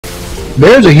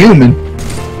There's a human.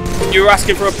 You were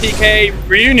asking for a PK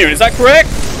reunion, is that correct?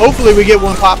 Hopefully we get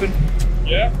one popping.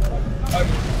 Yeah.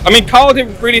 I mean, Carl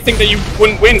didn't really think that you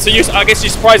wouldn't win, so I guess you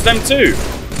surprised them too.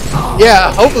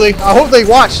 Yeah, hopefully. I hope they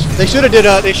watched. They should have did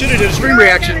a stream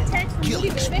reaction.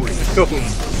 Cool.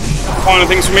 Final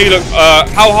things for me. Look,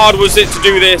 how hard was it to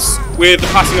do this with the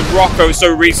passing of Rocco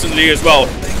so recently as well?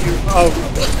 Oh,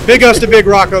 big ups to Big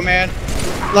Rocco, man.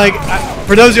 Like,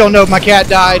 for those of y'all know, my cat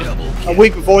died a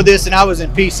week before this, and I was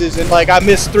in pieces, and like I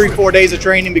missed 3-4 days of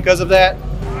training because of that.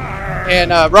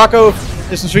 And Rocco,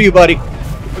 this is for you, buddy.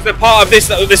 Was there part of this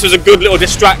that this was a good little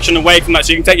distraction away from that,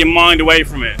 so you can take your mind away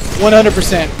from it?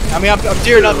 100%. I mean, I'm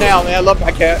tearing up now, man. I love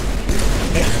my cat.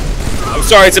 I'm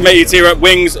sorry to make you tear up,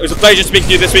 Wings. It was a pleasure speaking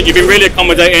to you this week. You've been really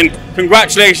accommodating.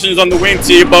 Congratulations on the win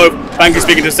to you both. Thank you for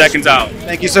speaking to Second Town.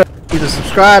 Thank you, sir. Either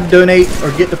subscribe, donate,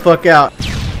 or get the fuck out.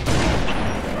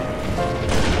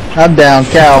 I'm down,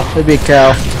 cow. It'd be a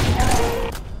cow.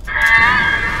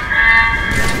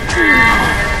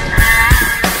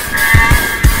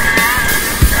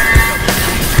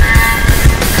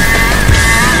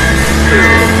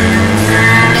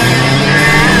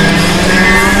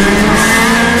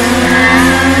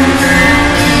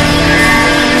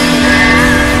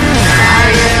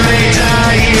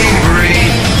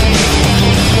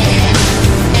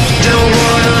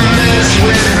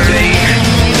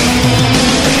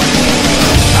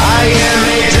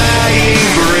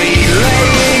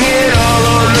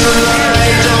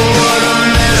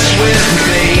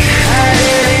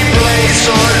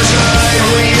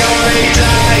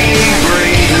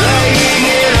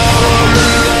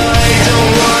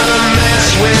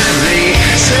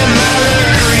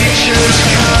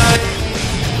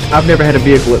 I've never had a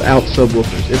vehicle without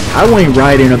subwoofers. I won't even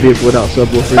ride in a vehicle without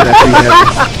subwoofers after you have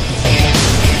them.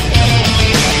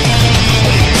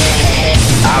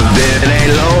 I've been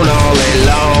alone all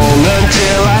along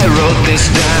until I wrote this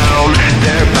down.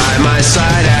 They're by my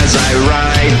side as I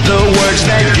write the words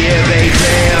that give a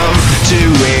damn. To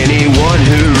anyone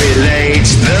who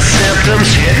relates, the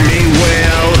symptoms hit me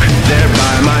well. They're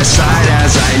by my side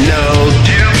as I know.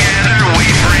 Together we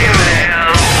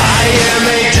prevail. I am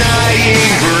a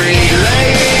dying breed,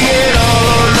 laying it all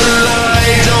on the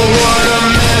line. Don't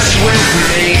wanna mess with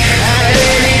me at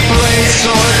any place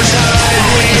or time.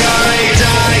 We are a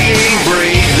dying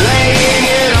breed, laying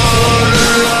it all on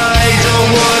the line. Don't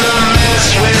wanna mess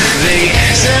with the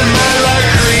similar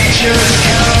creatures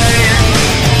kind.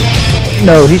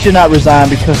 No, he should not resign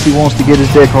because he wants to get his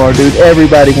dick hard, dude.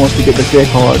 Everybody wants to get their dick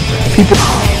hard. People.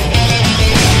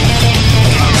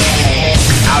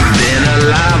 I've been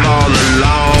alive all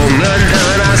along,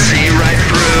 undone I see right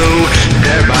through.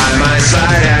 They're by my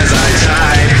side as I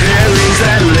type feelings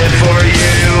that live for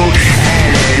you.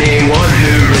 And anyone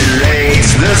who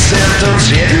relates, the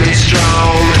symptoms hit me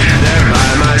strong. They're by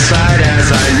my side as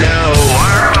I know.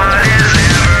 Our bond is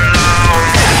never long.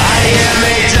 I am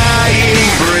a dying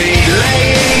breed,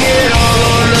 laying it all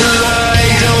on the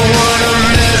line. Don't wanna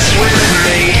mess with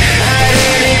me at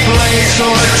any place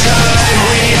or time.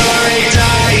 We are a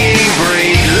dying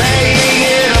breed, laying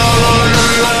it all on the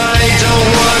line. Don't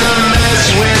wanna mess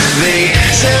with the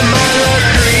similar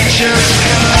creatures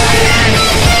kind.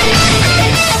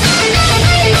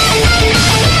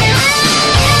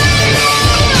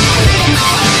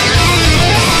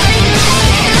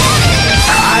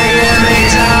 I am a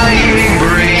dying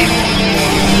breed.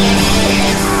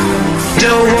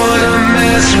 Don't wanna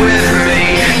mess with me.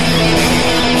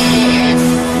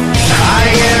 I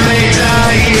am a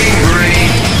dying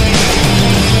breed.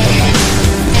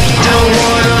 Don't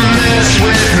wanna mess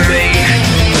with me.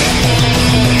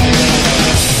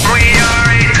 We are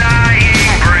a dying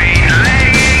breed,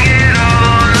 laying it all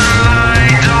on the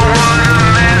line. Don't wanna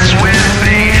mess with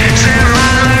the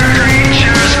similar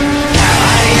creatures.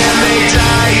 I am a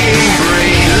dying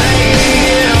breed, laying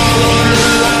it all on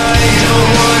the line. Don't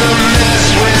wanna mess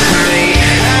with me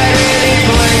at any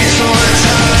place or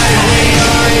time. We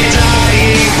are a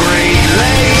dying breed,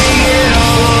 laying it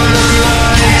all on the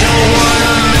line. Don't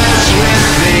wanna mess with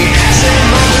the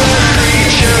similar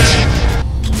creatures.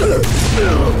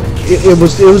 It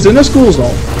was in the school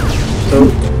zone. So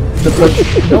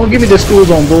don't give me the school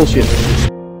zone bullshit.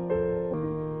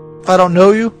 If I don't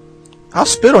know you, I'll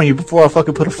spit on you before I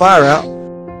fucking put a fire out.